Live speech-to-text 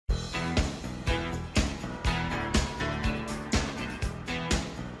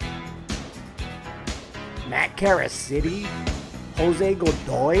Matt City, Jose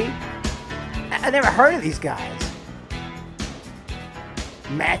Godoy. I never heard of these guys.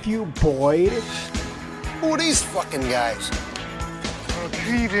 Matthew Boyd. Who are these fucking guys?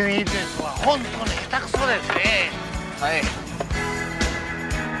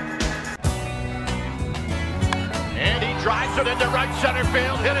 And he drives it into right center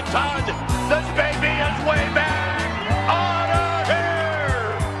field, hit it hard. This baby is way back out of here.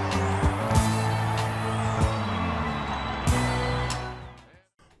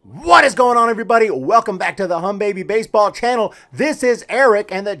 What is going on, everybody? Welcome back to the Hum Baby Baseball channel. This is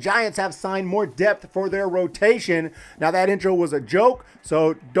Eric, and the Giants have signed more depth for their rotation. Now, that intro was a joke,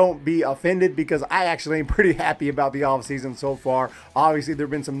 so don't be offended because I actually am pretty happy about the offseason so far. Obviously, there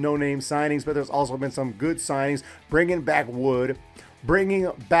have been some no-name signings, but there's also been some good signings, bringing back Wood, bringing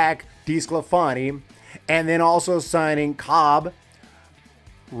back DeSclafani, and then also signing Rodon,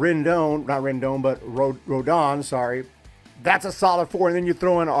 sorry. That's a solid four, and then you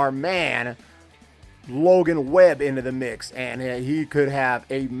throw in our man, Logan Webb, into the mix, and he could have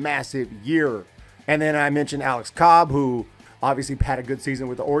a massive year. And then I mentioned Alex Cobb, who obviously had a good season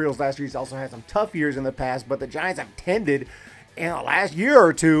with the Orioles last year. He's also had some tough years in the past, but the Giants have tended in the last year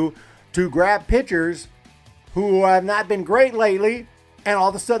or two to grab pitchers who have not been great lately, and all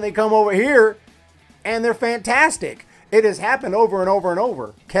of a sudden they come over here, and they're fantastic. It has happened over and over and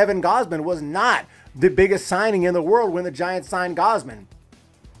over. Kevin Gausman was not the biggest signing in the world when the Giants signed Gausman.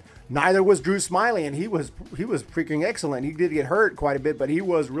 Neither was Drew Smyly, and he was freaking excellent. He did get hurt quite a bit, but he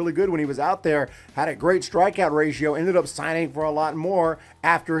was really good when he was out there. Had a great strikeout ratio, ended up signing for a lot more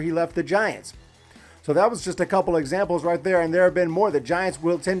after he left the Giants. So that was just a couple examples right there, and there have been more. The Giants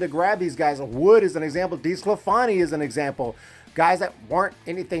will tend to grab these guys. Wood is an example. DeSclafani is an example. Guys that weren't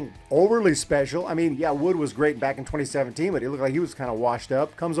anything overly special. I mean, yeah, Wood was great back in 2017, but he looked like he was kind of washed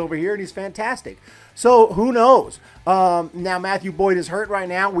up. Comes over here, and he's fantastic. So, who knows? Now, Matthew Boyd is hurt right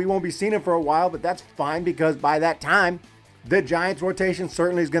now. We won't be seeing him for a while, but that's fine because by that time, the Giants rotation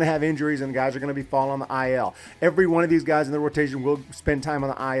certainly is going to have injuries, and guys are going to be falling on the IL. Every one of these guys in the rotation will spend time on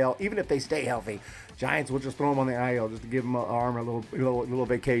the IL, even if they stay healthy. Giants will just throw them on the IL just to give them an arm a little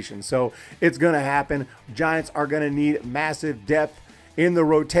vacation. So it's going to happen. Giants are going to need massive depth in the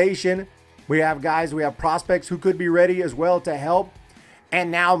rotation. We have guys, we have prospects who could be ready as well to help. And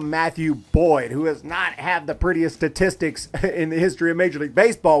now Matthew Boyd, who has not had the prettiest statistics in the history of Major League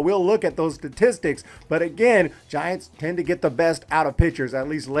Baseball. We'll look at those statistics. But again, Giants tend to get the best out of pitchers, at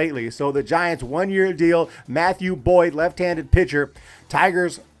least lately. So the Giants, one-year deal, Matthew Boyd, left-handed pitcher,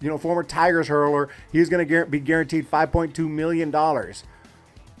 Tigers, former Tigers hurler. He's going to be guaranteed $5.2 million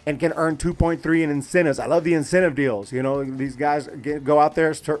and can earn 2.3 in incentives. I love the incentive deals. These guys go out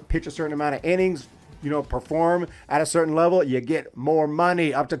there, pitch a certain amount of innings, perform at a certain level, you get more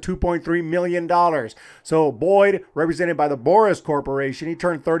money, up to $2.3 million. So Boyd, represented by the Boras Corporation, he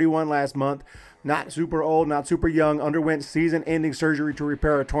turned 31 last month. Not super old, not super young. Underwent season-ending surgery to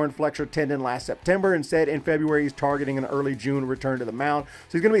repair a torn flexor tendon last September, and said in February he's targeting an early June return to the mound.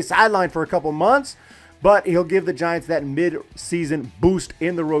 So he's going to be sidelined for a couple months, but he'll give the Giants that mid-season boost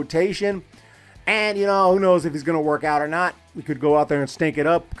in the rotation. And, who knows if he's going to work out or not. We could go out there and stink it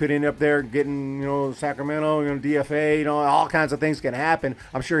up. Could end up there getting, Sacramento, DFA, all kinds of things can happen.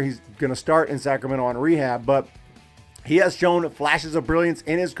 I'm sure he's going to start in Sacramento on rehab, but he has shown flashes of brilliance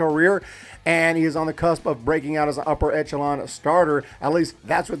in his career, and he is on the cusp of breaking out as an upper-echelon starter. At least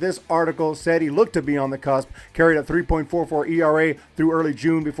that's what this article said. He looked to be on the cusp, carried a 3.44 ERA through early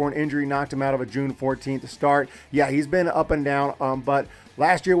June before an injury knocked him out of a June 14th start. Yeah, he's been up and down, but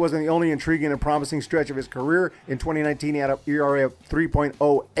last year wasn't the only intriguing and promising stretch of his career. In 2019, he had an ERA of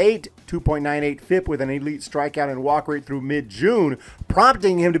 3.08, 2.98 FIP with an elite strikeout and walk rate through mid-June,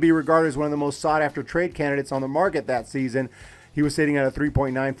 prompting him to be regarded as one of the most sought-after trade candidates on the market that season. He was sitting at a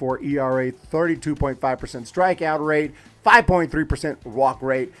 3.94 ERA, 32.5% strikeout rate, 5.3% walk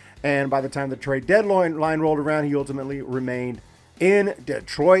rate, and by the time the trade deadline rolled around, he ultimately remained in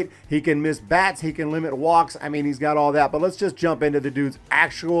Detroit. He can miss bats. He can limit walks. I mean, he's got all that. But let's just jump into the dude's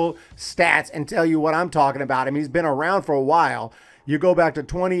actual stats and tell you what I'm talking about. I mean, he's been around for a while. You go back to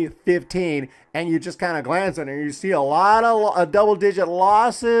 2015, and you just kind of glance at it, and you see a lot of double-digit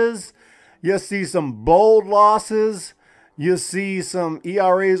losses. You see some bold losses. You see some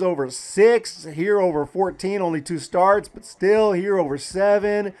ERAs over 6. Here over 14, only 2 starts, but still here over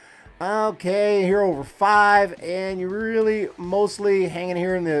 7. Okay, here over 5, and you're really mostly hanging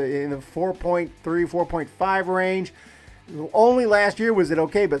here in the 4.3, 4.5 range. Only last year was it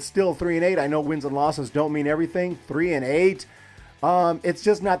okay, but still 3-8. I know wins and losses don't mean everything. 3-8. It's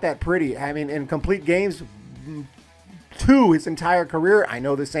just not that pretty. I mean, in complete games, 2 his entire career. I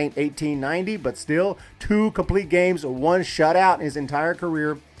know this ain't 1890, but still 2 complete games, 1 shutout in his entire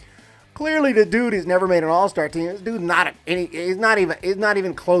career. Clearly, the dude has never made an all-star team. This dude's he's not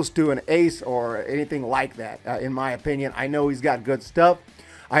even close to an ace or anything like that, in my opinion. I know he's got good stuff.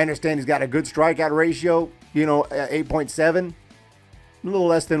 I understand he's got a good strikeout ratio, 8.7. A little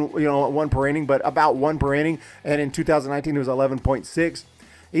less than 1 per inning, but about 1 per inning. And in 2019, it was 11.6.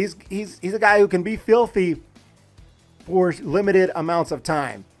 He's a guy who can be filthy for limited amounts of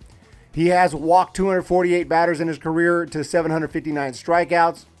time. He has walked 248 batters in his career to 759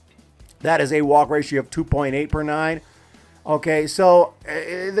 strikeouts. That is a walk ratio of 2.8 per 9. Okay, so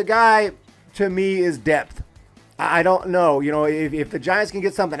the guy to me is depth. I don't know, if the Giants can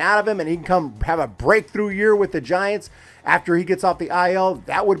get something out of him and he can come have a breakthrough year with the Giants after he gets off the IL,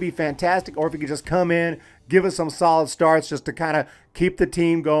 that would be fantastic. Or if he could just come in, give us some solid starts just to kind of keep the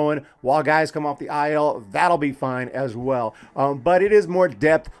team going while guys come off the IL, that'll be fine as well. But it is more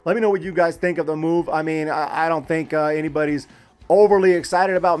depth. Let me know what you guys think of the move. I mean, I don't think anybody's overly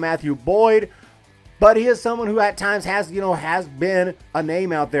excited about Matthew Boyd, but he is someone who at times has been a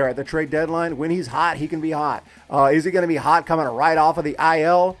name out there at the trade deadline. When he's hot, he can be hot. Is he going to be hot coming right off of the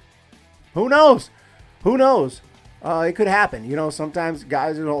IL? Who knows? Who knows? It could happen. Sometimes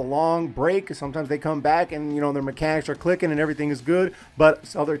guys a long break. Sometimes they come back and, their mechanics are clicking and everything is good.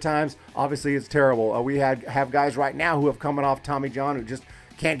 But other times, obviously, it's terrible. We have guys right now who have coming off Tommy John who just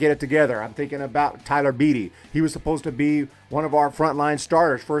can't get it together. I'm thinking about Tyler Beatty. He was supposed to be one of our frontline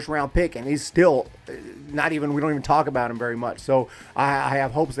starters, first-round pick, and he's still we don't even talk about him very much. So I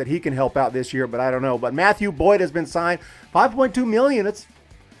have hopes that he can help out this year, but I don't know. But Matthew Boyd has been signed. $5.2 million. That's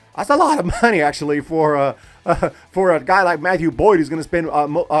a lot of money, actually, for a guy like Matthew Boyd who's going to spend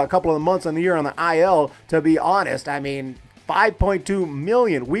a couple of months on the year on the IL, to be honest. I mean, $5.2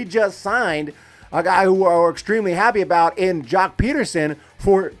 million. We just signed a guy who we're extremely happy about in Jock Peterson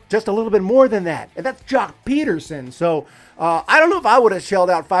for just a little bit more than that. And that's Jock Peterson. So I don't know if I would have shelled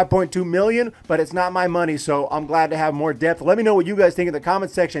out $5.2 million, but it's not my money, so I'm glad to have more depth. Let me know what you guys think in the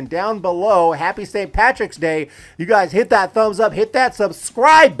comment section down below. Happy St. Patrick's Day. You guys hit that thumbs up, hit that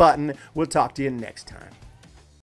subscribe button. We'll talk to you next time.